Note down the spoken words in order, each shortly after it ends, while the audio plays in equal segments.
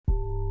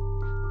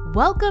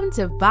Welcome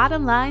to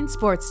Bottom Line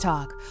Sports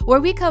Talk, where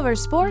we cover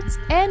sports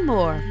and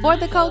more for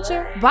the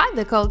culture, by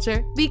the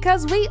culture,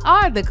 because we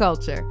are the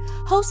culture.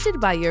 Hosted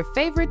by your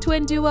favorite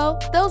twin duo,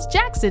 those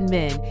Jackson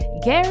men,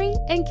 Gary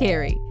and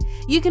Carrie.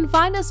 You can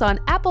find us on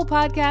Apple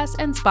Podcasts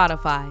and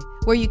Spotify,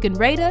 where you can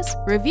rate us,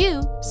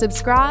 review,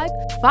 subscribe,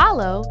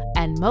 follow,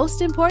 and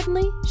most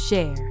importantly,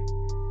 share.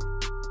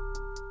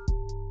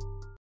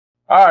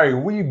 All right,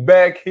 we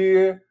back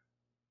here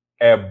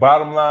at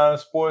Bottom Line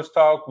Sports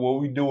Talk, where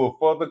we do it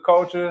for the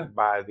culture.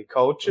 By the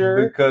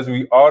culture. Because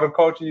we are the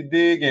culture, you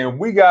dig? And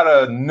we got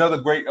another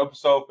great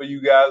episode for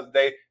you guys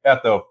today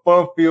after a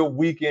fun-filled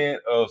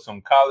weekend of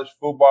some college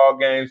football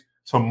games.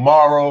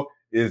 Tomorrow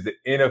is the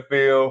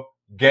NFL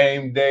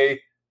game day.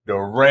 The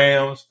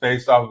Rams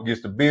face off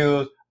against the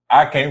Bills.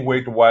 I can't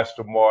wait to watch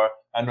tomorrow.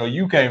 I know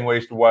you can't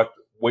wait to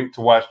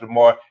watch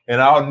tomorrow.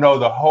 And I know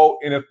the whole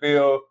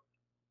NFL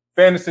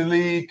Fantasy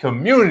League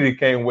community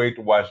can't wait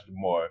to watch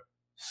tomorrow.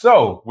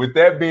 So, with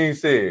that being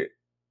said,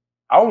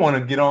 I want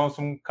to get on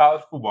some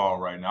college football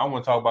right now. I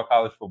want to talk about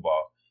college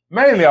football.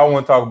 Mainly, I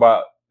want to talk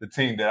about the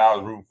team that I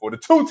was rooting for. The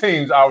two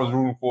teams I was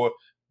rooting for.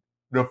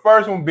 The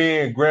first one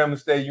being Grambling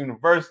State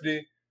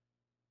University.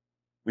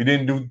 We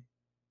didn't do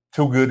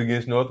too good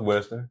against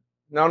Northwestern.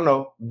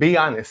 No. Be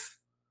honest.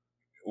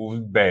 It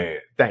was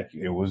bad. Thank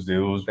you. It was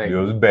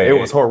bad. It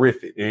was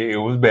horrific. It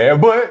was bad.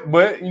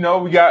 But you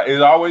know, there's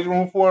always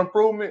room for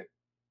improvement.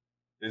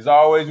 There's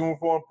always room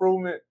for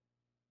improvement.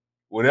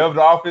 Whatever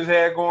the offense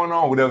had going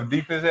on, whatever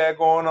defense had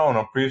going on,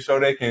 I'm pretty sure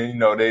they can,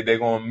 they're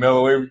going to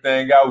mellow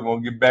everything out. We're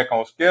going to get back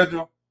on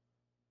schedule.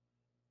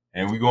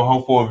 And we're going to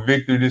hope for a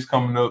victory this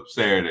coming up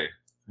Saturday.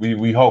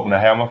 We hoping. I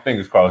have my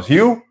fingers crossed.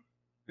 Hugh,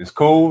 it's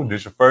cool.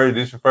 This your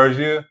first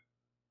year.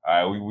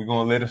 All right, we're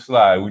going to let it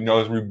slide. We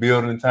know it's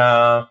rebuilding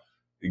time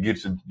to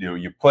get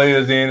your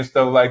players in and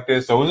stuff like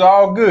that. So it's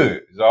all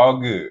good. It's all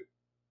good.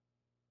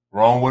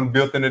 Rome wasn't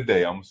built in a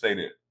day. I'm going to say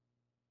that.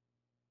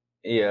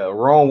 Yeah,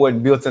 Rome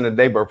wasn't built in a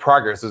day, but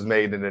progress was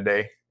made in a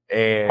day.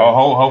 And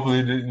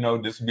hopefully,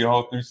 this will be a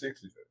whole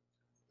 360.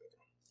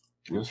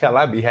 Hell,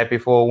 I'd be happy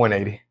for a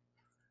 180.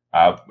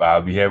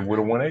 I'll be happy with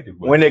a 180.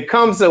 But when it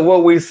comes to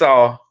what we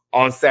saw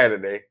on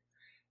Saturday,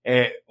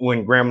 and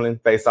when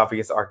Grambling faced off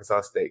against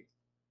Arkansas State,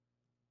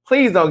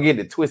 please don't get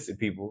it twisted,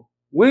 people.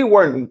 We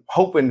weren't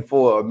hoping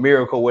for a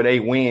miracle where they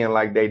win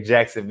like they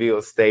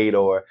Jacksonville State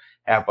or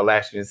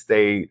Appalachian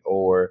State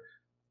or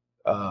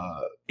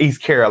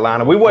East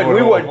Carolina. We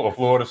wasn't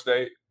Florida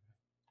State.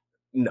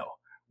 No,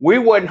 we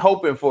wasn't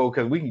hoping for,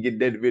 because we can get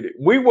that video.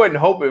 We wasn't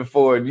hoping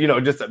for,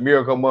 just a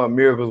miracle among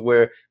miracles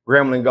where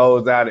Grambling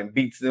goes out and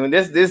beats them.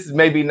 This is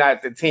maybe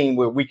not the team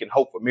where we can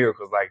hope for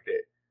miracles like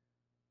that.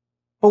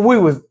 But we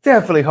was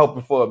definitely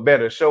hoping for a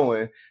better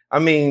showing. I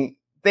mean,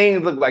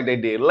 things look like they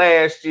did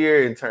last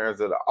year in terms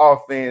of the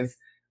offense.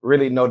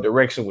 Really no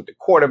direction with the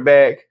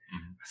quarterback.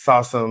 Mm-hmm.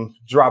 Saw some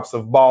drops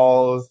of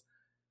balls.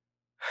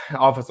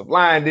 Offensive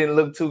line didn't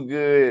look too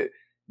good.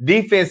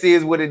 Defense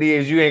is what it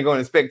is. You ain't going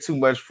to expect too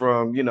much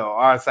from,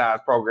 our size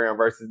program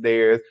versus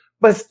theirs.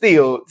 But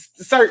still,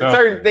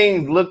 certain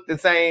things look the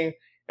same.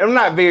 And I'm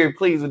not very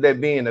pleased with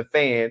that being a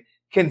fan,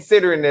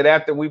 considering that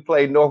after we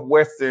play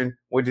Northwestern,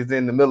 which is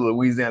in the middle of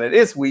Louisiana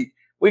this week,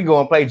 we go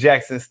and play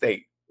Jackson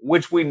State,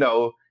 which we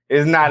know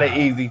is not an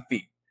easy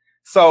feat.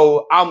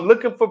 So I'm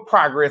looking for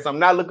progress. I'm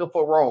not looking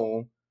for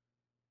Rome,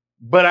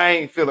 but I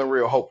ain't feeling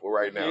real hopeful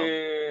right now.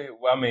 Yeah,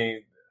 well, I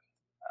mean,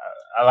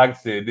 I like I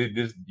said,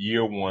 this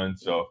year one.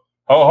 So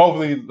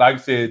hopefully, like I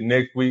said,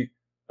 next week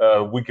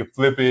we can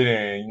flip it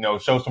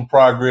and, show some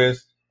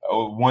progress.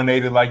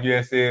 180, like you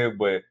had said.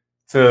 But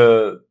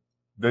to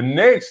the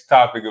next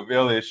topic of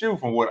LSU,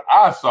 from what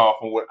I saw,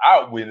 from what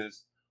I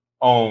witnessed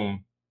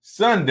on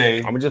Sunday.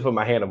 I'm going to just put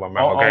my hand on my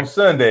mouth, okay? On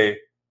Sunday,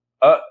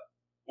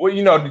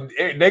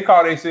 they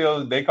call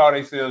themselves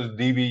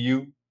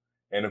DBU.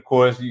 And, of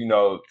course,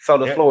 So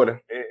does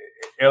Florida.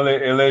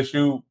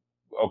 LSU,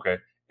 okay.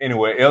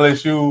 Anyway,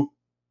 LSU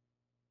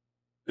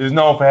is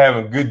known for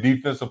having good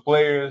defensive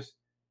players,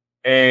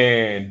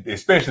 and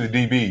especially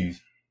DBs.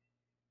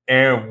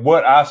 And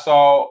what I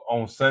saw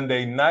on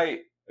Sunday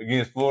night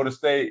against Florida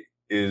State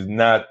is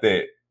not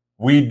that.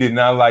 We did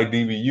not like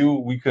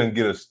DBU. We couldn't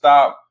get a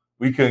stop.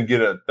 We couldn't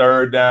get a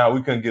third down.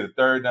 We couldn't get a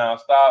third down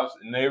stops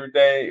and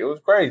everything. It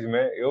was crazy,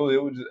 man. It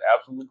was just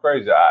absolutely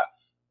crazy.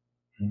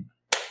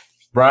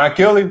 Brian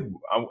Kelly,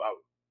 all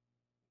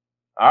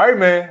right,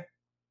 man.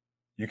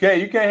 You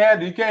can't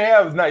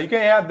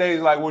have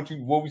days like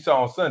what we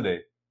saw on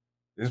Sunday.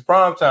 It's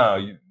prime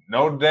time.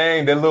 Notre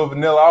Dame, that little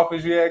vanilla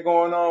offense you had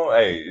going on,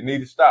 hey, it need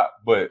to stop.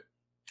 But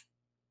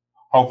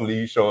hopefully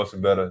you show us a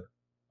better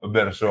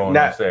show on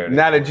Saturday.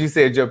 Now that you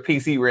said your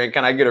PC rant,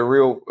 can I get a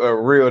real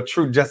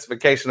true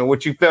justification of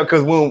what you felt?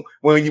 Because when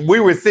we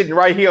were sitting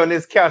right here on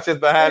this couch just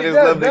behind this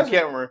lovely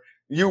camera,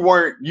 it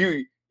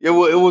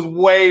was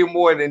way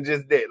more than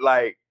just that.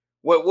 Like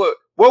what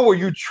were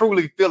you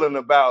truly feeling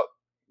about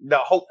the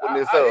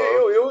hopefulness of?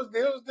 It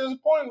was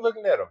disappointing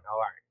looking at him. All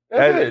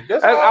right.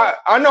 That's all.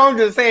 I know. I'm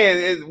just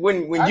saying,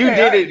 when you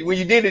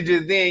did it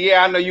just then,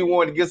 yeah, I know you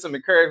wanted to get some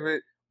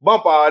encouragement,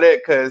 bump all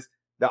that, because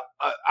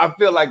I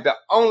feel like the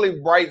only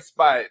bright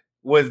spot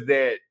was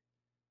that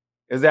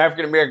as the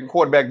African-American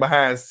quarterback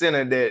behind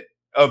center that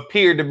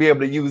appeared to be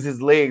able to use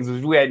his legs,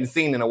 which we hadn't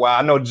seen in a while.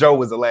 I know Joe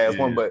was the last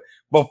one, but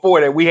before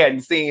that, we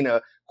hadn't seen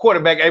a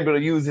quarterback able to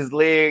use his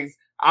legs.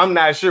 I'm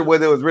not sure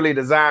whether it was really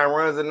design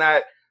runs or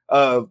not.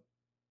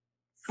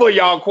 For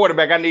y'all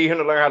quarterback, I need him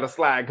to learn how to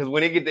slide because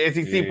when they get the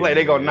SEC play,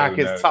 they're going to knock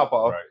his top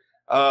off.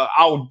 Right.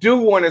 I do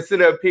want to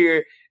sit up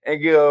here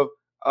and give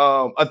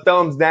a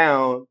thumbs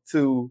down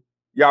to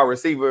y'all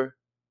receiver,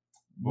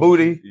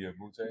 Booty. Yeah,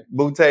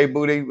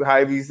 Booty,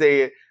 however you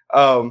say it.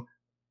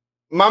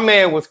 My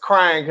man was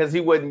crying because he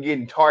wasn't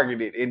getting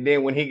targeted. And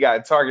then when he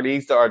got targeted,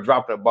 he started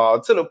dropping the ball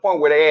to the point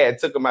where they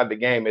took him out the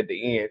game at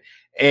the end.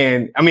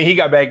 And, I mean, he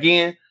got back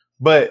in,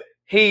 but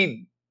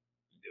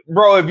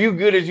bro, if you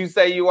good as you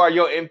say you are,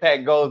 your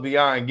impact goes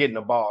beyond getting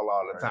the ball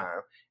all the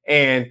time.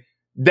 And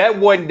that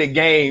wasn't the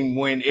game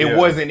when it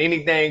wasn't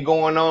anything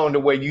going on the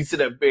way you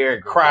sit up there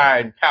and cry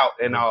and pout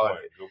and all that.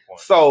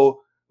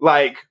 So,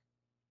 like,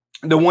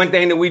 the one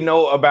thing that we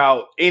know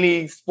about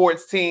any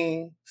sports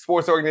team,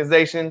 sports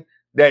organization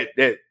that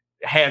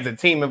has a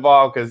team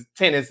involved, because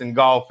tennis and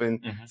golf and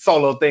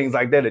solo things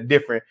like that are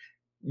different,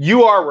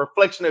 you are a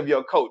reflection of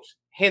your coach.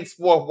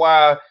 Henceforth,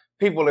 why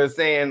people are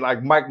saying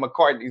like Mike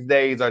McCarthy's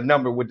days are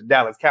numbered with the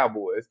Dallas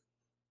Cowboys.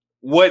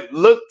 What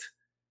looked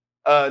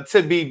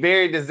to be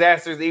very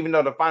disastrous, even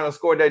though the final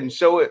score doesn't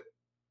show it,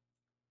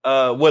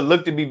 what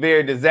looked to be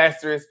very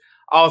disastrous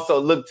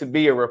also looked to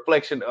be a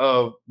reflection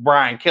of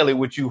Brian Kelly,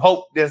 which you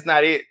hope that's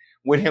not it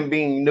with him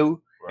being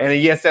new. Right.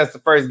 And yes, that's the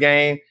first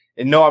game.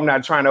 And no, I'm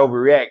not trying to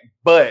overreact,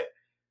 but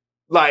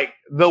like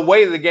the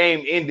way the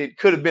game ended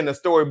could have been a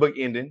storybook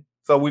ending.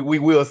 So we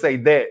will say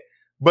that.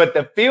 But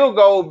the field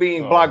goal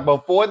being blocked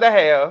before the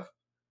half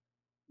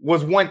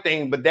was one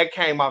thing, but that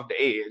came off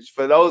the edge.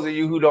 For those of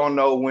you who don't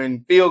know,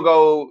 when field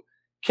goal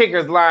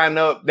kickers line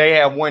up, they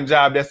have one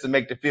job, that's to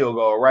make the field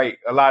goal, right?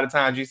 A lot of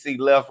times you see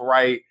left,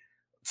 right,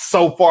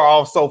 so far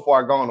off, so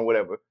far gone or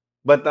whatever.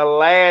 But the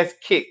last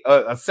kick,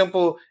 a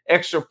simple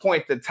extra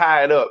point to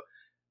tie it up,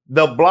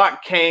 the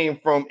block came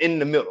from in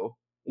the middle,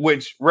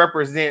 which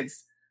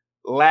represents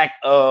lack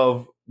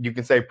of, you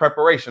can say,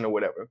 preparation or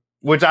whatever,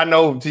 which I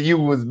know to you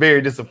was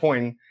very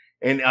disappointing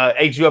and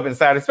ate you up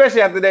inside,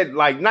 especially after that,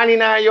 like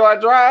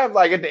 99-yard drive,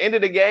 like at the end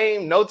of the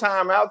game, no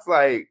timeouts.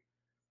 Like,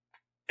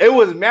 it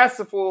was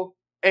masterful,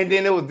 and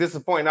then it was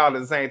disappointing all at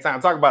the same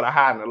time. Talk about a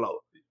high and a low.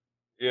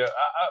 Yeah,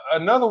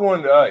 another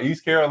one,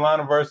 East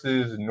Carolina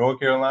versus North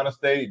Carolina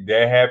State,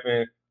 that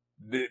happened.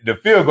 The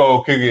field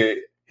goal kicker,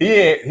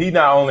 he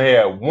not only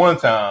had one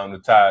time to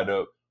tie it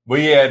up, but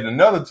he had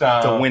another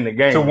time to win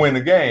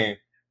the game.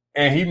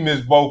 And he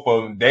missed both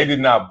of them. They did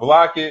not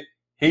block it.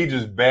 He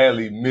just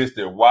badly missed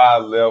it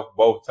wide left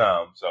both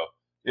times. So,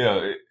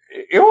 yeah,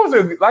 it was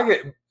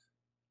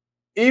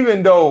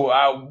even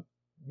though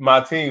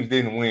my teams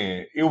didn't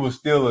win, it was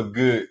still a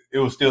good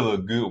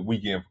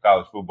weekend for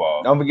college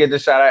football. Don't forget to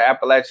shout out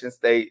Appalachian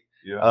State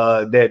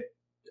that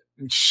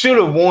should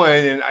have won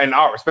in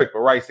all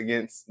respectful rights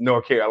against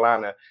North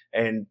Carolina.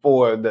 And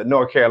for the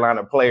North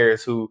Carolina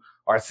players who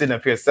are sitting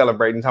up here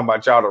celebrating, talking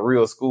about y'all the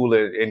real school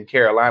in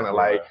Carolina,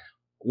 like,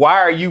 why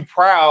are you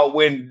proud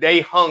when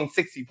they hung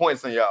 60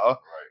 points on y'all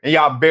and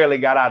y'all barely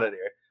got out of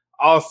there?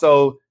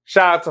 Also,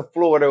 shout out to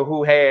Florida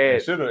who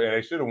had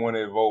they should have won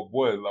it. Old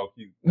boy,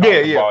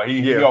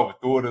 he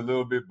overthrew it a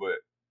little bit, but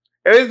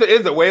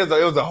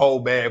it was a whole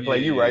bad play.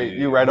 You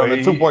right on the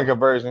 2-point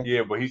conversion.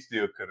 Yeah, but he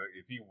still could have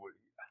if he would.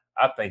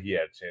 I think he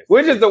had a chance.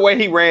 Which is the way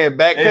he ran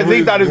back because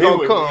he thought he was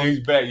gonna come.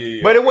 He's back,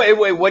 But it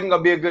wasn't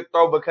gonna be a good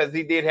throw because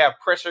he did have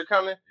pressure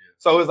coming.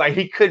 So it was like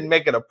he couldn't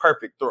make it a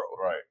perfect throw.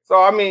 Right.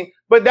 So, I mean,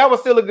 but that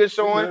was still a good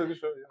showing.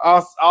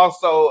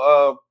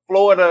 Also,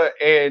 Florida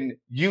and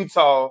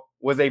Utah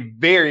was a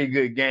very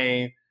good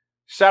game.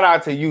 Shout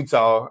out to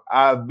Utah.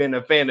 I've been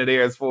a fan of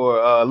theirs for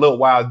a little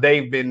while.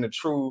 They've been the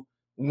true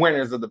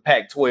winners of the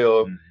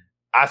Pac-12. Mm-hmm.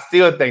 I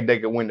still think they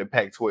could win the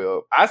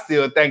Pac-12. I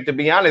still think, to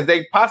be honest,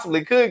 they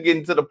possibly could get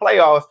into the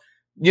playoffs,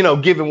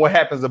 given what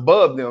happens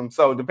above them.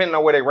 So depending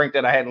on where they ranked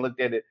at, I hadn't looked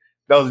at it.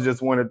 Those are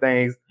just one of the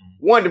things.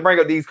 Wanted to bring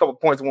up these couple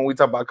points when we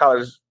talk about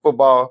college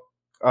football.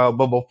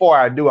 But before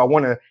I do, I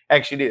want to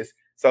ask you this.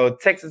 So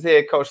Texas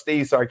head coach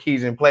Steve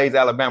Sarkisian plays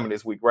Alabama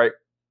this week, right?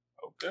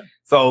 Okay.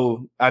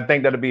 So I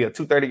think that'll be a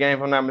 2:30 game,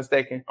 if I'm not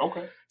mistaken.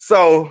 Okay.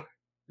 So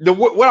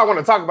what I want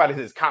to talk about is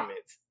his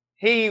comments.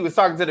 He was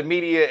talking to the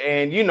media,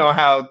 and you know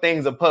how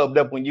things are pubbed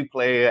up when you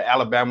play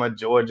Alabama,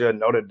 Georgia,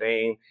 Notre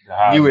Dame.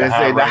 The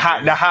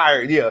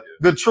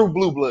true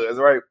blue bloods,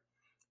 right?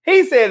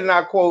 He said, and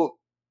I quote,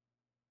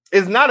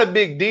 "It's not a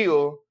big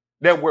deal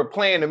that we're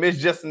playing them. It's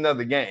just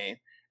another game."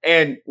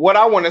 And what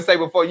I want to say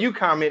before you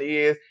comment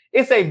is,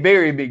 it's a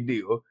very big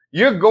deal.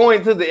 You're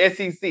going to the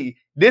SEC.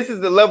 This is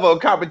the level of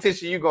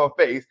competition you're going to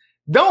face.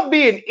 Don't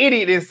be an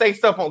idiot and say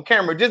stuff on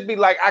camera. Just be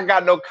like, I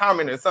got no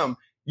comment or something.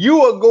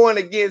 You are going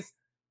against,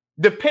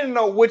 depending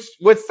on which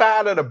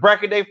side of the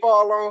bracket they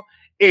fall on,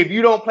 if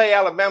you don't play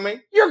Alabama,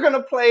 you're going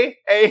to play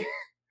a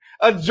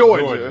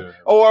Georgia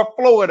or a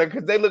Florida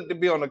because they look to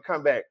be on the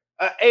comeback.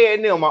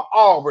 A&M, or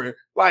Auburn,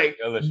 like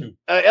LSU.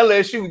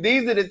 LSU.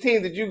 These are the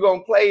teams that you're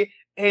going to play.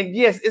 And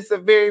yes, it's a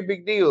very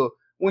big deal.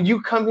 When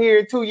you come here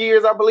in 2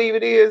 years, I believe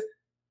it is,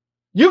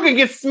 you can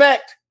get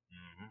smacked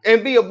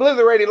and be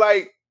obliterated.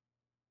 Like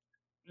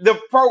the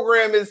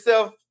program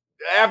itself,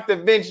 after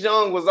Vince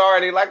Young was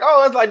already like,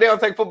 oh, it's like they don't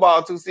take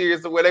football too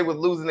serious, where they was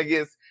losing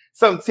against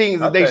some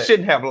teams that they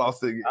shouldn't have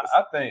lost against.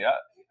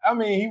 I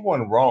mean, he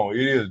wasn't wrong.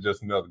 It is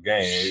just another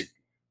game.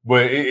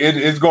 But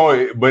it's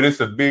going, but it's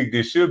a big,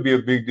 it should be a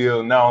big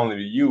deal, not only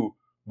to you,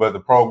 but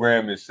the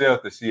program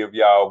itself, to see if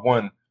y'all,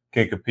 one,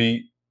 can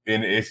compete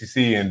in the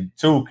SEC, and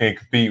two, can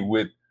compete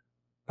with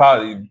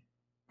probably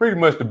pretty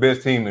much the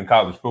best team in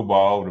college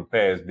football over the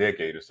past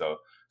decade or so.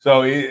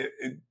 So you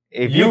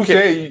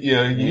saying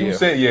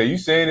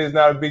it's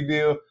not a big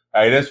deal.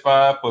 Hey, that's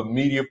fine for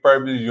media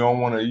purposes. You don't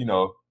want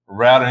to,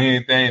 rattle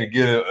anything to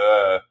get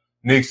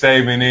Nick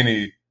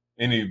Saban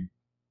any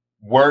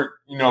work,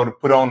 to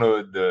put on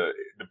the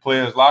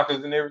players'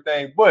 lockers and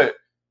everything. But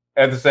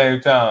at the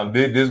same time,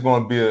 this is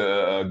going to be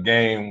a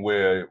game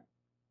where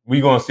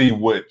we're going to see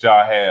what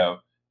y'all have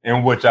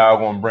and what y'all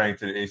going to bring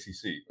to the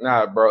ACC.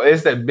 Nah, bro,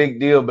 it's a big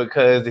deal,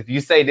 because if you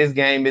say this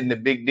game isn't a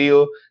big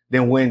deal,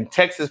 then when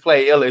Texas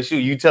played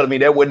LSU, you telling me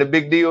that wasn't a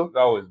big deal? It's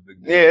always a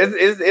big deal. Yeah,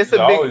 it's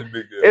always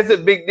big deal. It's a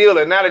big deal.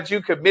 And now that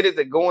you committed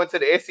to going to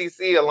the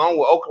SEC along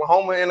with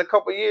Oklahoma in a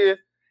couple of years,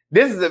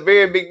 this is a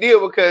very big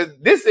deal, because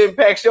this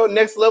impacts your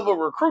next level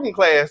recruiting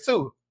class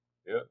too.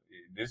 Yeah,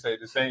 this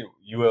ain't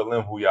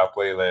ULM who y'all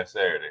played last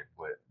Saturday,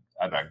 but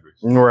I digress.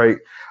 Right.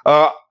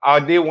 I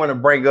did want to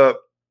bring up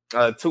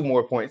 2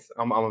 more points.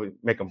 I'm going to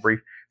make them brief.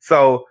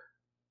 So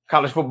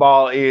college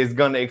football is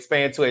going to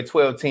expand to a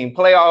 12-team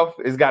playoff.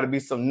 It's got to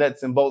be some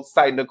nuts and bolts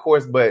tightened, of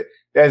course, but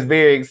that's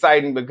very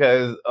exciting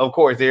because, of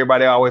course,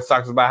 everybody always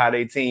talks about how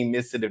their team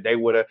missed it if they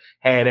would have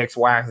had X,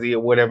 Y, and Z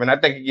or whatever. And I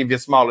think it gives your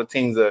smaller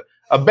teams a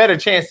better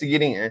chance to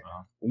get in.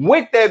 Uh-huh.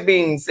 With that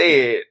being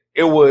said,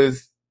 it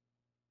was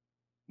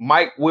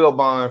Mike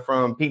Wilbon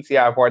from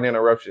PTI, Pardon the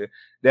Interruption,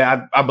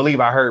 that I believe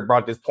I heard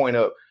brought this point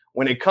up.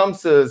 When it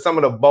comes to some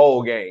of the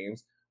bowl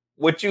games,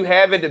 what you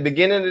have at the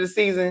beginning of the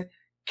season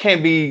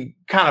can be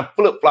kind of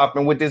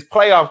flip-flopping. With this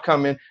playoff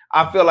coming,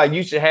 I feel like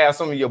you should have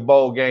some of your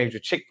bowl games, your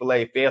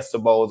Chick-fil-A Fiesta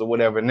Bowls or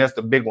whatever, and that's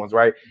the big ones,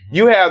 right? Mm-hmm.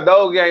 You have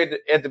those games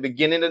at the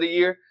beginning of the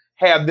year,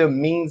 have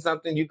them mean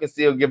something. You can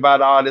still give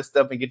out all this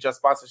stuff and get your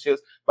sponsorships,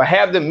 but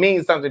have them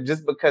mean something,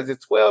 just because the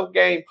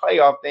 12-game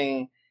playoff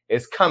thing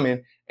is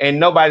coming, and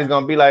nobody's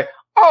going to be like,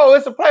 oh,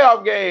 it's a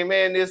playoff game,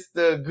 man. It's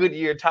the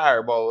Goodyear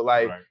Tire Bowl.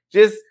 Like,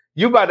 just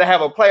you about to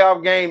have a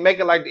playoff game, make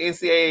it like the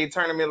NCAA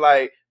tournament.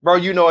 Like, bro,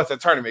 it's a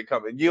tournament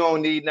coming. You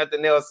don't need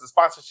nothing else. The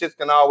sponsorships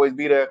can always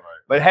be there. Right.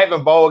 But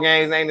having bowl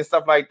games and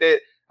stuff like that,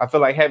 I feel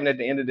like having at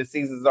the end of the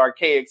season is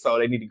archaic, so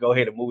they need to go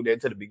ahead and move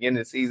that to the beginning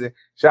of the season.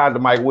 Shout out to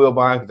Mike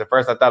Wilbon, because at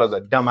first I thought it was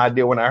a dumb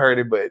idea when I heard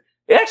it, but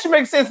it actually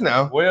makes sense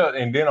now. Well,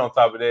 and then on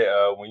top of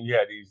that, when you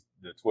had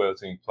the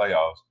 12-team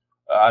playoffs,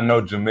 I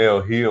know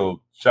Jamel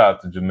Hill, shout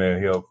out to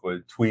Jamel Hill for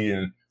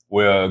tweeting,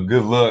 well,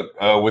 good luck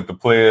with the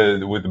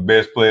players, with the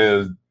best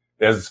players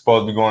that's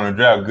supposed to be going to the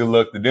draft. Good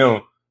luck to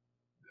them,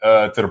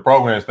 to the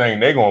programs thing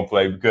they're going to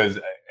play, because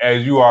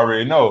as you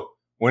already know,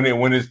 when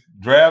it's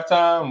draft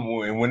time,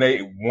 when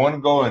they want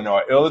to go and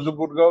are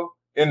eligible to go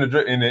in the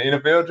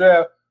NFL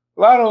draft,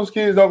 a lot of those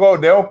kids don't go.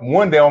 They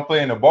don't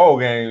play in the bowl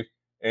games,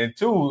 and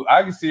two,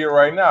 I can see it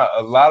right now.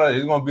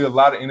 There's going to be a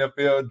lot of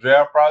NFL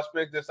draft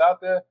prospects that's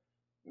out there.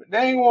 They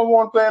ain't gonna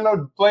want to play in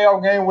no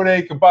playoff game where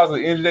they can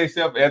possibly injure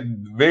themselves at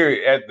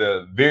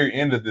the very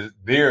end of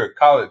their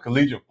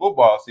collegiate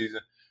football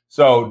season.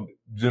 So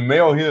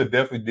Jamel Hill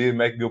definitely did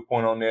make a good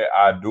point on that.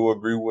 I do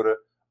agree with her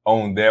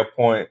on that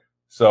point.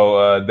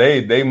 So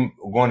they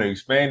going to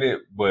expand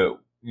it, but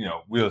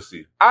we'll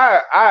see.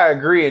 I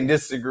agree and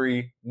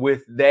disagree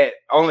with that,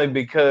 only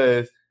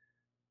because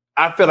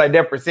I feel like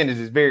that percentage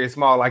is very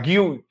small. Like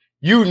you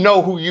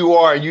know who you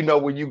are, you know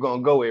where you're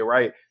gonna go with,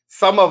 right?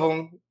 Some of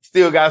them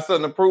still got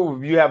something to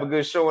prove. If you have a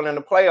good showing in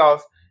the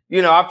playoffs,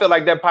 I feel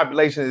like that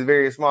population is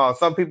very small.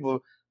 Some people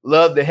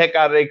love the heck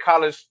out of their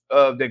college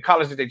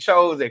that they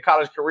chose, their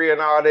college career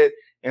and all that,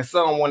 and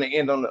some want to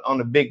end on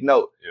the big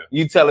note. Yeah.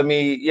 You telling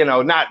me,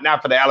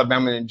 not for the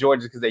Alabama and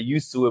Georgia because they're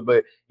used to it,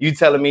 but you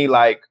telling me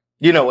like,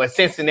 a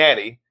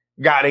Cincinnati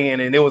got in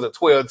and it was a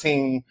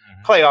 12-team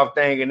playoff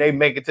thing and they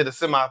make it to the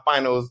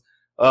semifinals,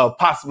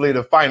 possibly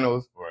the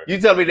finals. Right. You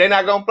tell me they're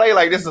not going to play?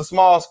 Like, this is a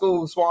small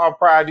school, small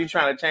pride. You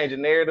trying to change the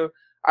narrative.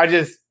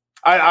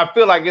 I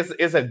feel like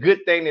it's a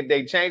good thing that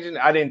they changing.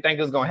 I didn't think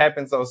it was going to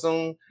happen so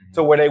soon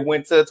to where they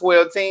went to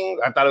 12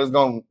 teams. I thought it was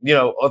going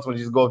to,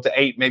 ultimately just go up to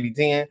 8, maybe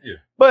 10. Yeah.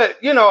 But,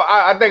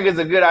 I think it's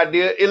a good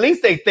idea. At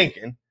least they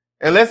thinking.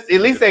 And at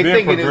least they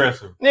thinking.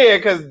 Progressive.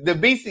 Because the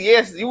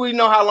BCS, we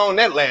know how long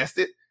that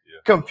lasted.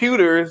 Yeah.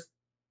 Computers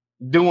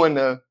doing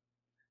the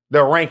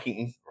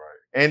rankings.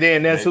 And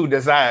then that's who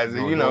decides it,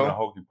 The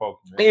hokey pokey,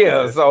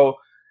 yeah, so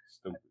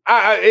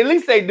at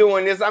least they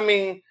doing this. I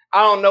mean,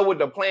 I don't know what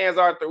the plans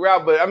are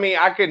throughout, but I mean,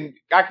 I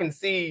can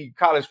see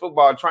college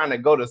football trying to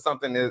go to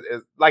something as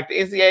like the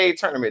NCAA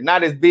tournament,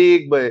 not as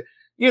big, but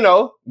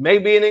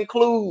maybe it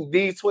includes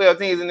these 12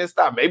 teams in this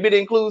stop. Maybe it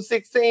includes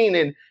 16,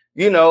 and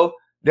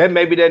that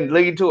maybe doesn't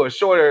lead to a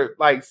shorter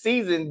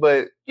season.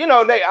 But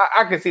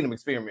I can see them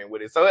experiment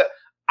with it. So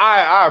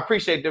I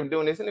appreciate them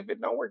doing this. And if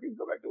it don't work, you can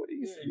go back to what it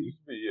used to be.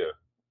 Yeah,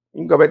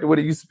 you can go back to what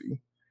it used to be.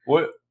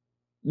 What?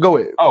 Go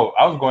ahead. Oh,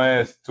 I was going to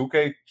ask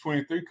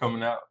 2K23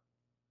 coming out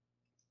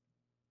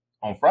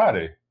on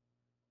Friday.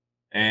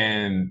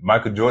 And the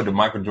Michael Jordan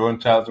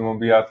challenge is going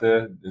to be out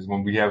there. It's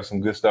going to be having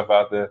some good stuff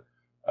out there.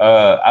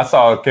 I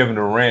saw Kevin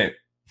Durant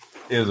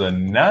is a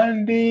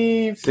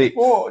 96.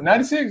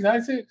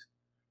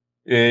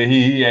 Yeah,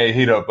 he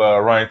hit up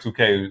Ryan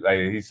 2K. Like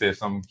he said,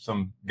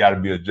 some got to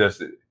be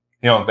adjusted.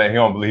 He don't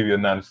believe he's a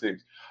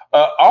 96.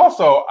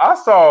 Also, I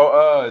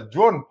saw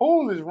Jordan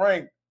Poole is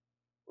ranked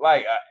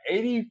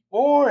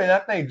 84, and I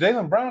think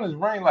Jaylen Brown is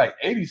ranked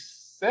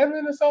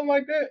 87 or something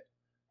like that.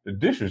 The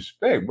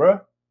disrespect, bro.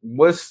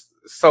 What's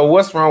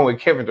wrong with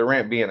Kevin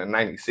Durant being a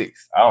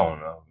 96? I don't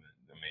know.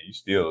 I mean, you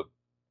still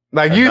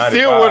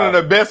one of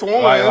the best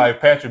ones. Like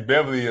Patrick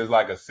Beverly is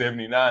a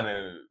 79,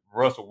 and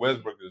Russell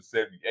Westbrook is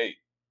 78.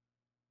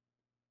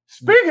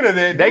 Speaking of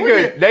that,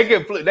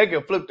 they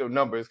can flip them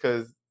numbers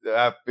because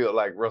I feel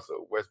like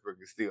Russell Westbrook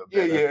is still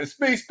better. Yeah.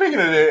 Speaking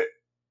of that,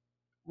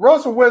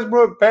 Russell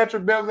Westbrook,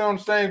 Patrick Beverly on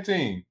the same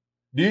team.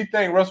 Do you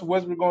think Russell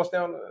Westbrook going to stay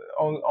on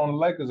the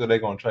Lakers, or are they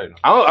going to trade him?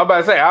 I'm about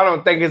to say, I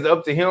don't think it's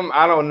up to him.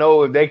 I don't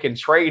know if they can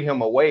trade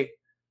him away.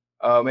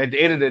 At the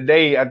end of the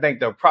day, I think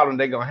the problem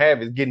they're going to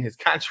have is getting his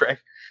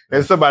contract,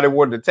 and somebody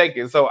wanted to take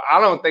it. So I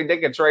don't think they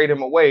can trade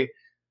him away.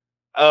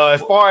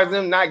 As far as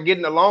them not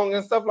getting along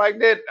and stuff like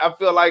that, I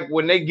feel like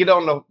when they get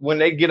on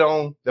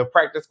the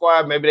practice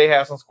squad, maybe they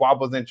have some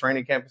squabbles in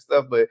training camp and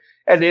stuff. But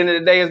at the end of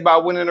the day, it's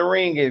about winning the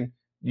ring, and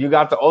you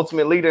got the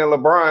ultimate leader in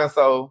LeBron.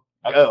 So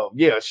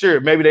yeah, sure,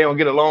 maybe they don't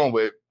get along,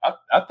 but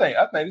I think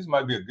this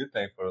might be a good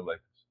thing for the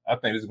Lakers. I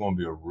think this is going to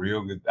be a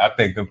real good. I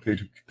think them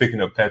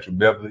picking up Patrick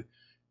Beverly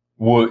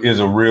is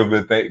a real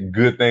good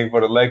thing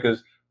for the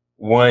Lakers.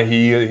 One,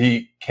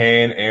 he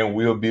can and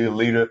will be a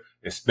leader,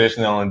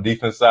 especially on the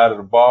defense side of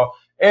the ball.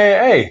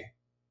 And hey,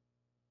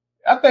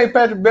 I think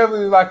Patrick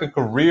Beverly is a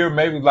career,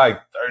 maybe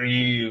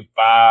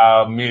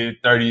 35,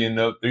 mid-30 and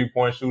up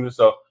 3-point shooter.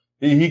 So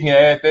he can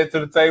add that to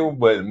the table.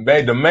 But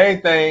the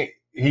main thing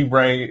he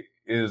brings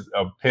is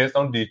a pest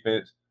on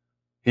defense.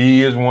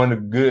 He is one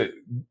of the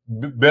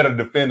better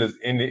defenders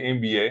in the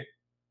NBA.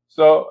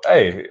 So,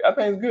 hey, I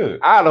think it's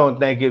good. I don't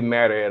think it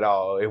matters at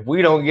all. If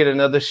we don't get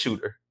another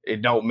shooter,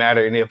 it don't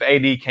matter. And if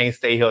AD can't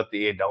stay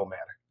healthy, it don't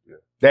matter.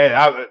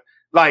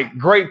 Yeah.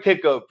 Great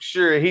pickup.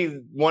 Sure, he's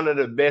one of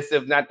the best,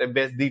 if not the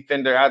best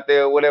defender out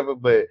there or whatever.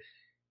 But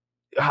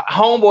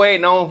homeboy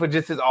ain't known for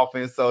just his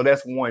offense. So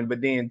that's one.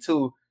 But then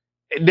two,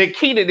 the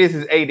key to this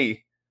is AD,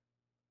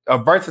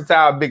 a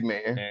versatile big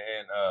man.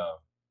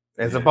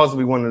 And supposed to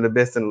be one of the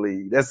best in the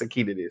league. That's the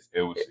key to this.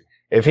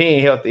 If he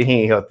ain't healthy,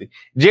 he ain't healthy.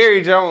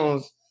 Jerry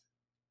Jones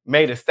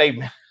made a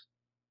statement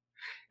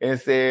and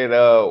said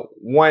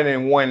 1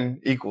 and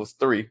 1 equals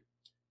 3.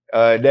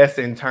 That's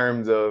in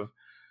terms of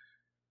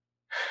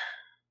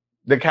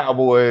the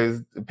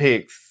Cowboys, the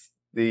picks,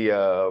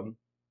 the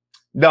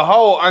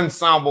whole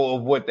ensemble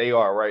of what they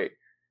are, right?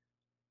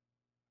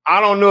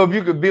 I don't know if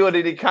you could build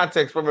any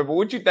context from it, but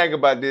what you think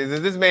about this?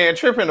 Is this man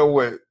tripping or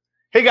what?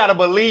 He got to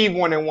believe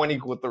 1 and 1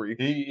 equals 3.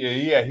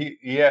 He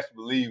has to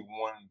believe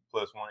 1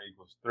 plus 1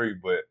 equals 3,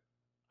 but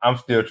I'm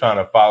still trying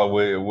to follow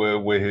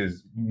where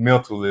his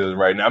mental is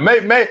right now.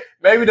 Maybe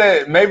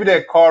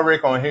that car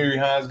wreck on Henry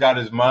Hines got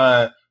his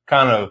mind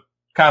kind of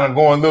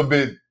going a little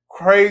bit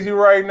crazy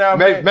right now.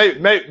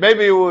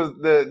 Maybe it was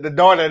the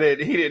daughter that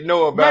he didn't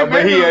know about.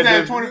 Maybe it was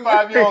that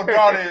 25-year-old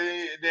daughter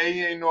that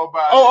he ain't know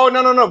about. Oh,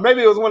 no.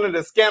 Maybe it was one of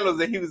the scandals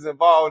that he was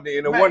involved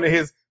in, and one of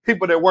his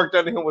people that worked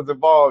under him was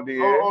involved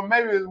in. Or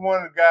maybe it's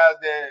one of the guys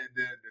that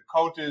the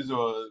coaches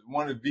or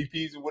one of the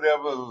VPs or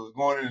whatever was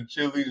going in the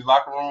cheerleaders'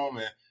 locker room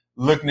and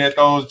looking at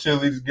those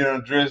cheerleaders getting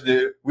undressed.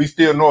 That we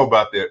still know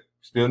about that.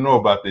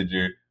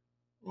 Jerry.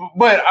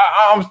 But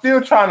I'm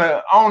still trying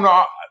to. I don't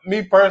know.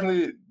 Me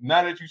personally,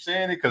 now that you're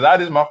saying it, because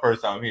this is my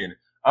first time hearing it.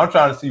 I'm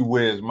trying to see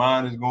where his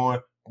mind is going,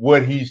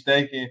 what he's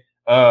thinking.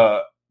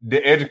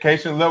 The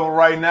education level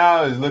right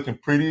now is looking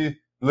pretty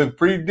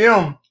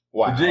dim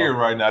for Jerry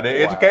right now.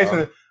 The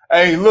education.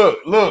 Hey, look.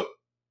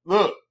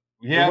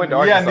 Yeah,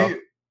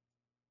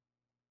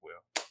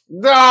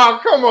 no,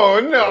 come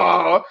on,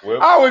 no.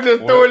 Well, I was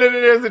just throwing it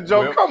in as a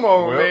joke. Come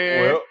on,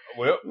 man.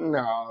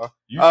 No.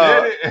 You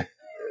said it.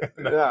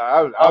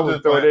 I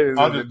was throwing it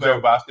as a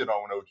joke. But I still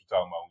don't know what you're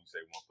talking about when you say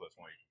 1 plus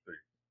 1 equals 3.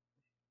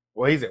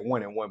 Well, he's at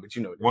 1 and 1, but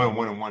you know.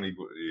 1 and 1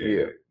 equals.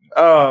 Yeah.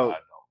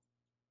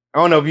 I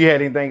don't know if you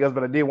had anything else,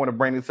 but I did want to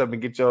bring this up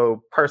and get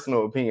your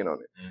personal opinion on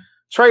it.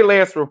 Trey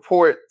Lance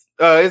report.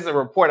 There's a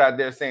report out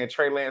there saying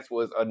Trey Lance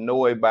was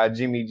annoyed by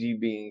Jimmy G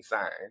being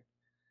signed.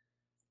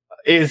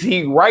 Is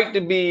he right to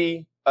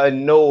be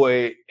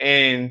annoyed,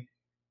 and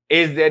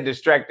is that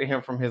distracting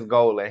him from his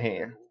goal at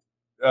hand?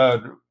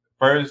 The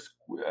first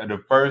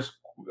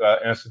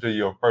answer to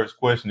your first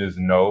question is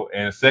no,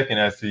 and the second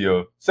answer to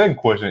your second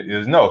question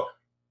is no.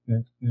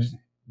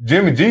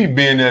 Jimmy G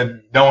being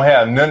there don't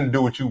have nothing to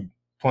do with you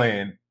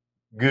playing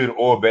good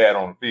or bad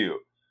on the field.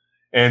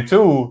 And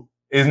two,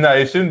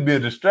 it shouldn't be a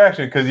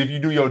distraction because if you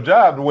do your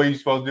job the way you're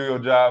supposed to do your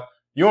job,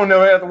 you don't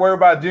never have to worry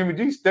about Jimmy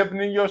G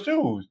stepping in your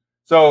shoes.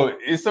 So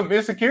it's some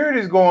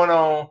insecurities going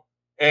on,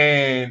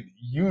 and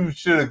you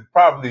should have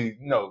probably,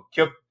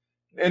 kept.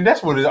 And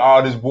that's what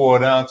all this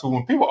boiled down to.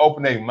 When people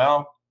open their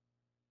mouth,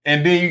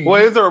 and then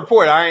it's a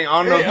report. I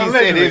don't know if he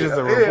said it is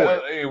a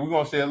report. Yeah, we're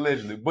gonna say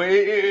allegedly, but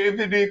if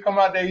it did come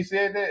out that he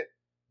said that,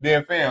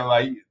 then fam,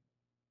 like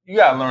you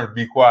gotta learn to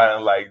be quiet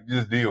and like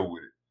just deal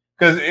with it.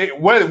 Because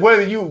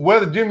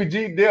whether Jimmy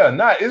G there or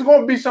not, it's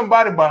gonna be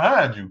somebody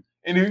behind you,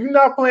 and if you're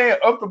not playing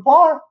up to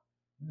par,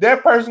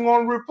 that person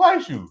gonna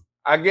replace you.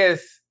 I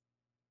guess.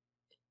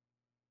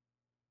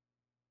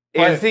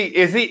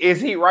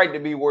 Is he right to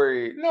be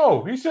worried?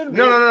 No, he shouldn't.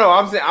 No.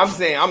 I'm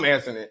saying I'm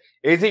answering it.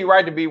 Is he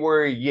right to be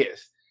worried?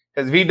 Yes,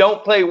 because if he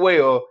don't play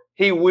well,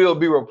 he will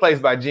be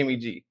replaced by Jimmy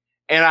G.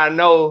 And I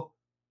know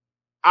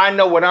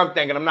what I'm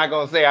thinking. I'm not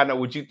gonna say I know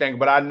what you think,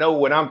 but I know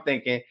what I'm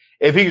thinking.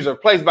 If he's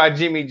replaced by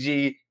Jimmy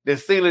G, the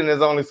ceiling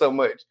is only so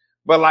much.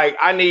 But like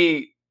I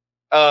need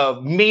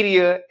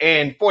media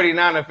and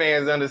 49er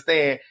fans to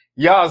understand.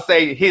 Y'all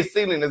say his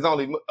ceiling is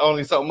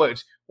only so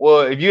much.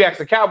 Well, if you ask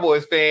a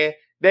Cowboys fan,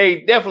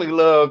 they definitely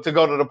love to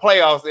go to the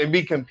playoffs and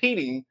be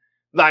competing.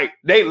 Like,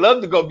 they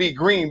love to go beat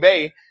Green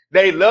Bay.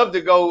 They love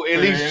to go at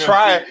least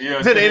try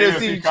to the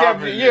NFC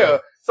Championship. Yeah.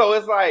 So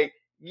it's like,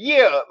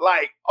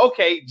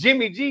 okay,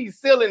 Jimmy G's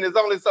ceiling is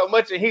only so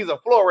much and he's a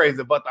floor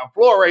raiser, but the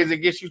floor raiser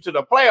gets you to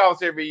the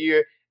playoffs every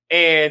year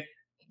and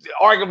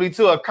arguably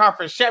to a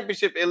conference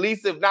championship, at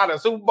least if not a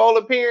Super Bowl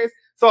appearance.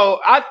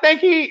 So I think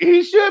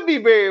he should be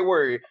very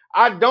worried.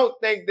 I don't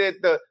think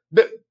that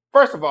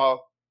first of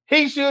all,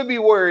 he should be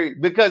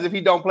worried because if he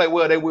don't play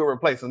well, they will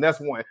replace him. That's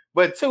one.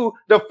 But two,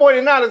 the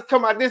 49ers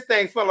come out this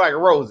thing smelling like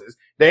roses.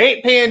 They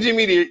ain't paying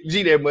Jimmy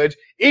G that much.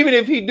 Even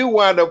if he do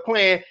wind up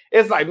playing,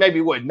 it's like maybe,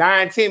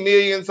 9-10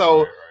 million.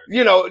 So,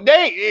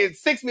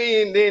 it's $6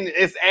 million, then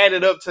it's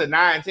added up to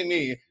 9-10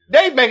 million.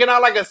 They making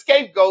out like a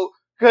scapegoat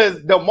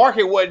because the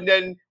market wasn't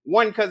done,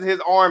 one, because of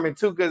his arm, and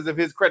two, because of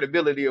his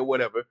credibility or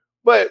whatever.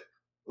 But,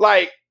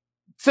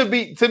 to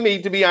be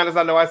honest,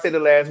 I know I said it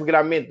last week and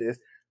I meant this.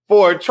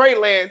 For Trey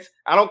Lance,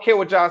 I don't care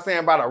what y'all saying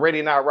about a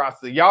ready not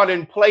roster. Y'all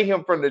didn't play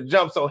him from the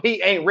jump, so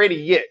he ain't ready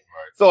yet.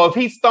 Right. So if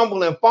he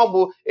stumble and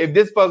fumble, if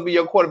this supposed to be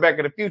your quarterback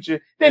of the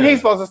future, then he's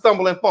supposed to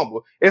stumble and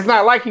fumble. It's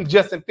not like he's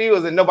Justin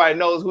Fields and nobody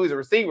knows who his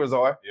receivers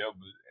are. Yeah,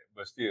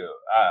 but still,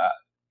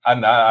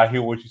 I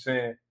hear what you're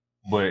saying.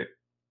 But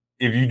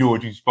if you do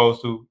what you're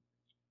supposed to,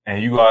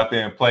 and you go out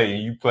there and play,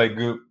 and you play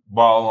good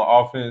ball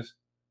on offense,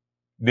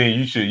 then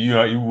you should, you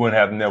wouldn't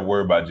have to never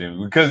worry about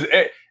Jimmy, because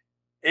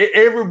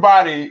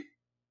every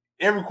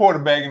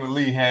quarterback in the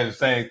league has the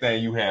same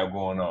thing you have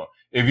going on.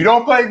 If you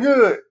don't play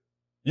good,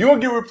 you're going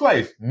to get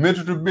replaced.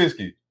 Mitchell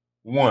Trubisky,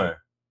 one.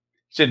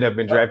 Shouldn't have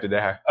been drafted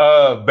that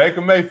high.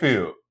 Baker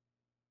Mayfield,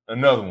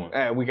 another one.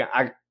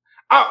 Everybody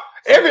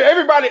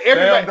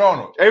Sam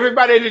Darnold.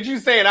 Everybody that you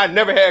saying I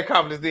never had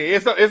confidence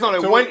in. It's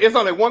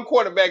only one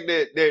quarterback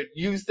that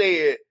you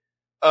said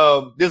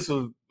this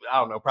was, I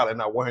don't know, probably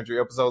not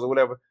 100 episodes or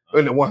whatever.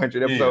 In the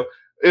 100 episode. Yeah.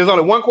 There's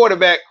only one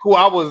quarterback who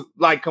I was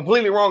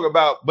completely wrong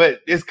about,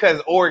 but it's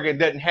because Oregon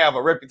doesn't have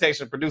a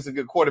reputation of producing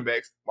good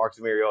quarterbacks. Marcus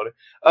Mariota.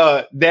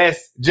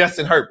 That's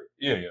Justin Herbert.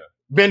 Yeah.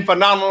 Been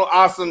phenomenal,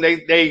 awesome.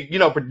 They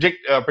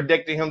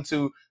predicted him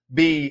to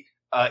be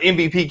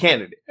MVP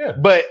candidate. Yeah.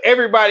 But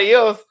everybody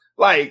else,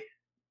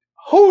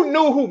 who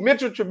knew who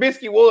Mitchell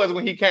Trubisky was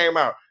when he came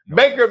out? No.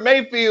 Baker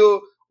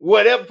Mayfield,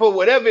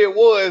 whatever it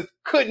was,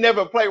 could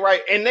never play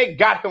right, and they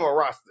got him a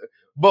roster.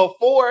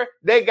 Before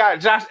they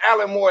got Josh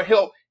Allen more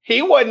help,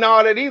 he wasn't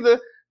all that either.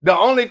 The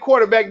only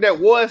quarterback that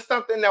was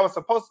something, that was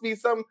supposed to be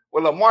something,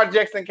 when Lamar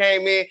Jackson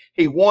came in,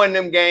 he won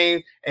them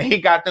games, and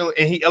he got them,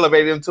 and he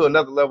elevated them to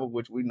another level,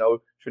 which we know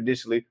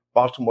traditionally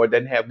Baltimore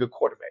doesn't have good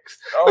quarterbacks.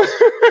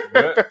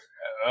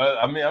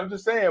 I'm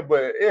just saying,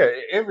 but yeah,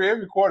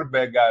 every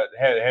quarterback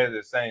has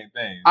the same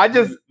thing. I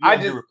just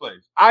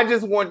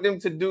want them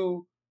to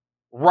do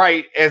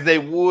right as they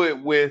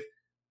would with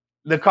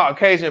the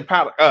Caucasian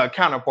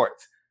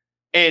counterparts,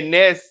 and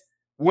that's,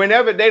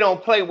 whenever they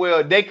don't play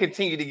well, they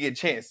continue to get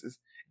chances.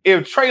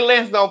 If Trey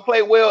Lance don't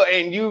play well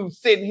and you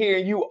sitting here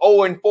and you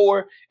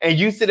 0-4 and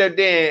you sit up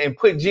there and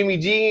put Jimmy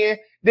G in,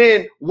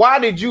 then why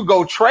did you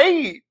go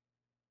trade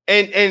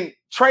and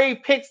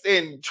trade picks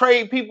and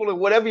trade people and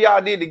whatever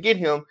y'all did to get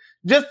him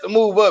just to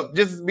move up,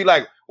 just to be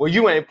like, well,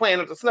 you ain't playing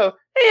up to snuff.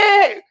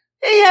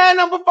 He had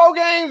number 4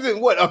 games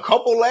and a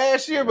couple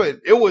last year, but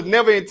it was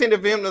never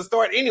intended for him to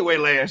start anyway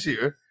last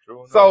year.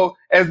 So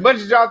as much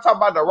as y'all talk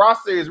about the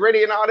roster is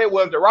ready and all that,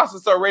 well, if the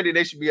roster's so ready,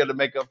 they should be able to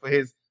make up for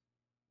his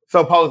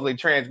supposedly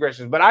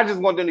transgressions. But I just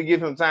want them to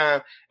give him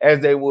time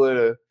as they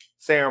would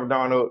Sam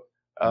Darnold,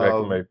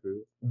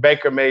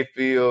 Baker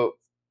Mayfield,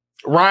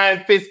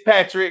 Ryan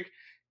Fitzpatrick,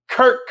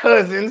 Kirk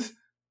Cousins.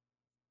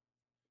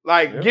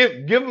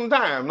 Give him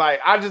time.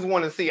 I just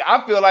want to see.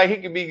 I feel like he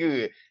could be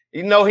good.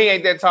 He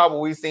ain't that tall, but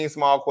we've seen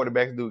small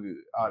quarterbacks do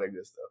good. All that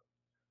good stuff.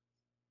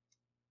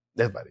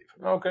 That's about it.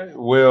 Okay.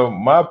 Well,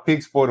 my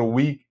picks for the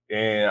week,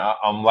 and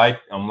I'm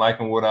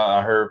liking what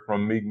I heard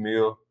from Meek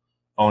Mill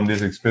on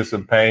this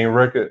Expensive Pain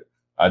record.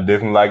 I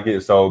definitely like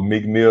it. So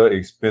Meek Mill,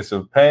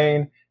 Expensive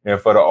Pain, and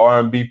for the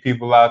R&B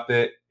people out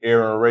there,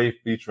 Aaron Ray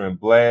featuring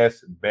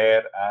Blast,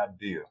 Bad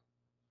Idea.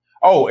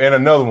 Oh, and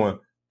another one,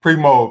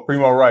 Primo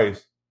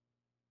Rice,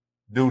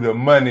 do the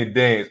money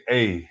dance.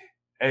 Hey,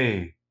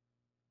 I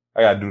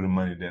gotta do the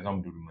money dance.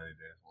 I'm gonna do the money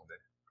dance one day.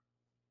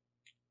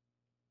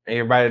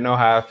 Everybody know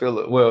how I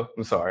feel. Well,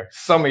 I'm sorry.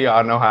 Some of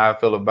y'all know how I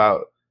feel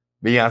about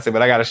Beyonce,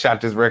 but I gotta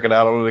shout this record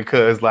out only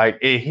because like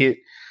it hit.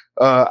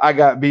 I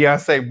got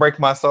Beyonce, Break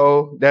My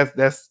Soul.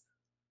 That's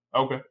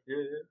okay. Yeah.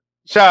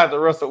 Shout out to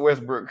Russell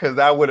Westbrook because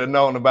I would have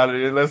known about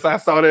it unless I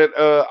saw that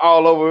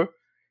all over.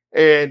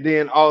 And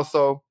then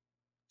also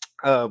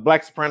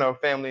Black Soprano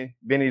Family,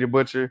 Benny the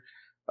Butcher,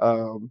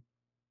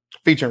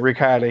 featuring Rick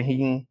Hyde and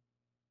Heaton.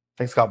 I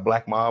think it's called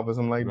Black Mob or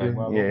something like that.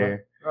 Mob, yeah.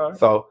 okay. Right.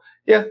 So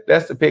yeah,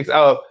 that's the picks.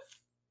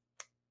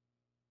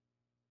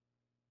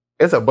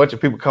 It's a bunch of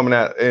people coming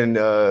out in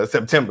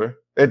September,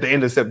 at the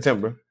end of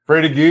September.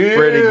 Freddie Gibbs.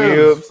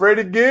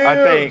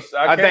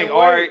 I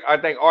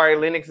think Ari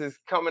Lennox is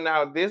coming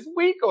out this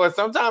week or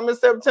sometime in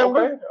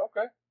September.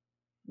 Okay.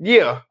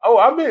 Yeah. Oh,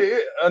 I mean,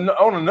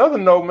 on another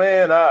note,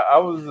 man, I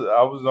was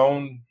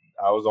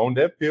on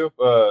that pip.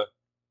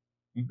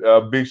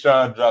 Big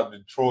Sean dropped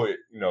Detroit.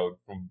 You know,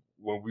 from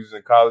when we was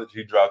in college,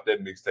 he dropped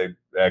that mixtape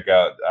back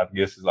out. I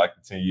guess it's like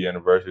the 10-year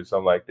anniversary or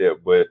something like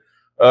that. But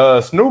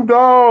Snoop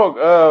Dogg,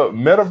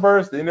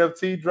 Metaverse, the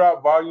NFT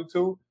drop Volume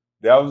 2.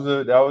 That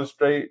was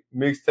straight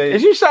mixtape.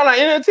 Is you shout out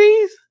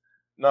NFTs?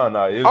 No.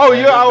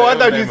 I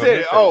thought you said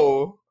it.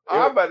 Oh,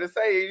 I'm about to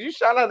say, you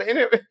shout out the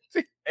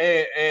NFT.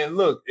 And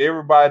look,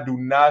 everybody do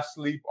not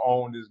sleep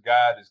on this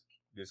guy,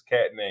 this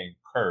cat named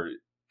Kur,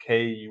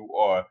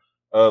 Kur,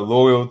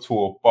 Loyal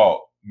to a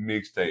Fault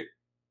mixtape.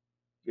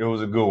 It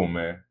was a good one,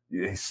 man.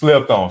 He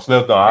slept on.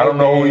 I don't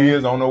know who he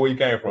is. I don't know where he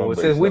came from. Well,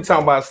 since we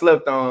talking about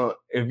slept on,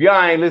 if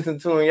y'all ain't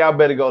listened to him, y'all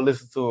better go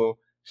listen to him.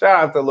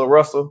 Shout out to Lil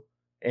Russell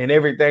and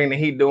everything that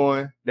he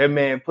doing. That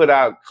man put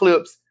out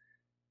clips.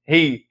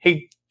 He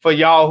for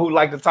y'all who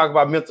like to talk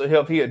about mental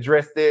health, he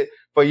addressed it.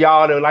 For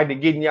y'all that like to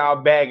get in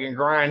y'all bag and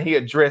grind, he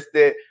addressed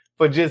it.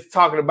 For just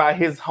talking about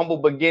his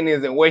humble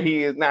beginnings and where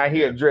he is now,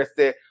 he addressed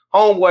it.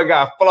 Homeboy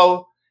got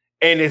flow,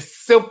 and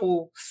it's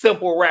simple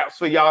raps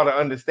for y'all to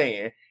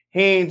understand.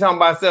 He ain't talking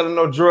about selling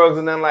no drugs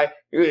and nothing like.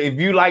 If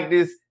you like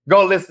this,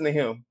 go listen to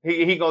him.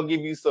 He gonna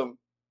give you some.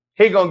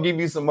 He gonna give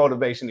you some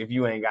motivation if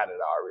you ain't got it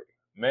already.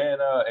 Man,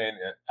 and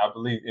I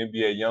believe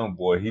NBA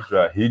YoungBoy,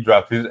 he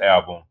dropped his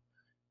album,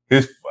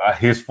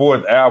 his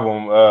fourth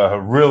album,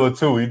 Realer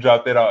 2. He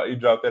dropped that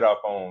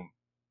off on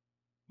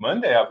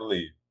Monday, I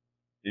believe.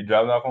 He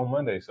dropped it off on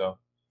Monday, so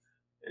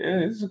yeah,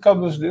 there's a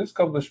couple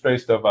of straight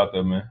stuff out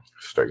there, man.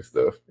 Straight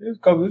stuff. There's a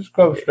couple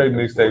straight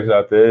mixtapes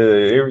out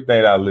there.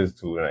 Everything that I listen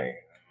to, it ain't.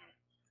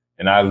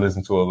 And I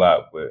listen to a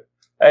lot, but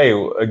hey,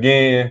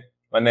 again,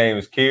 my name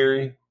is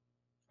Kerry.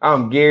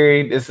 I'm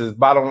Gary. This is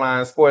Bottom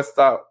Line Sports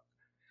Talk.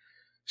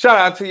 Shout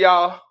out to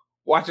y'all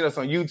watching us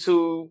on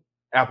YouTube,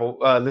 Apple,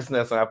 listening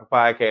to us on Apple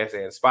Podcasts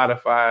and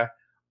Spotify.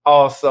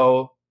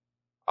 Also,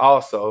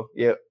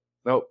 yep.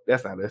 Nope,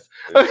 that's not us.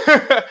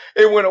 Yeah.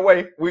 It went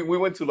away. We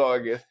went too long, I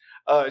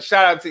guess.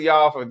 Shout out to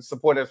y'all for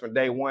supporting us from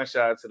day one.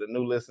 Shout out to the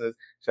new listeners.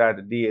 Shout out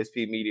to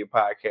DSP Media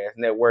Podcast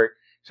Network.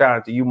 Shout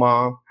out to you,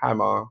 Mom. Hi,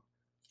 Mom.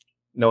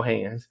 No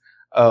hands.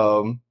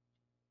 Shout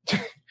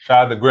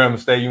out to Grambling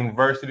State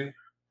University.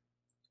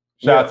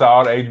 Shout out to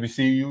all the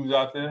HBCUs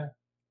out there.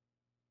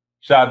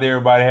 Shout out to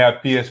everybody have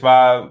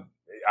PS5.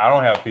 I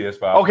don't have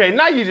PS5. Okay,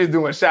 now you're just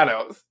doing shout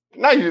outs.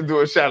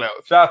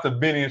 Shout out to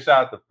Benny and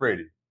shout out to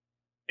Freddie.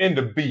 In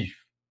the beef.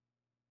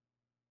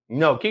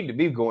 No, keep the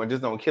beef going.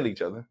 Just don't kill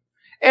each other.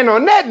 And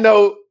on that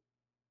note,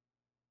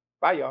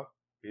 bye, y'all.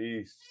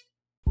 Peace.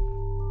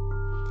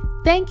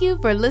 Thank you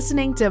for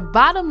listening to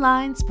Bottom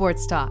Line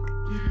Sports Talk.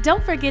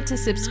 Don't forget to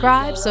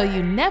subscribe so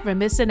you never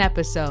miss an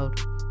episode.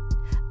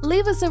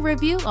 Leave us a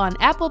review on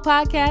Apple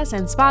Podcasts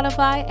and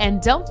Spotify,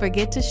 and don't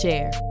forget to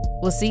share.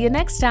 We'll see you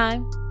next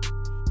time.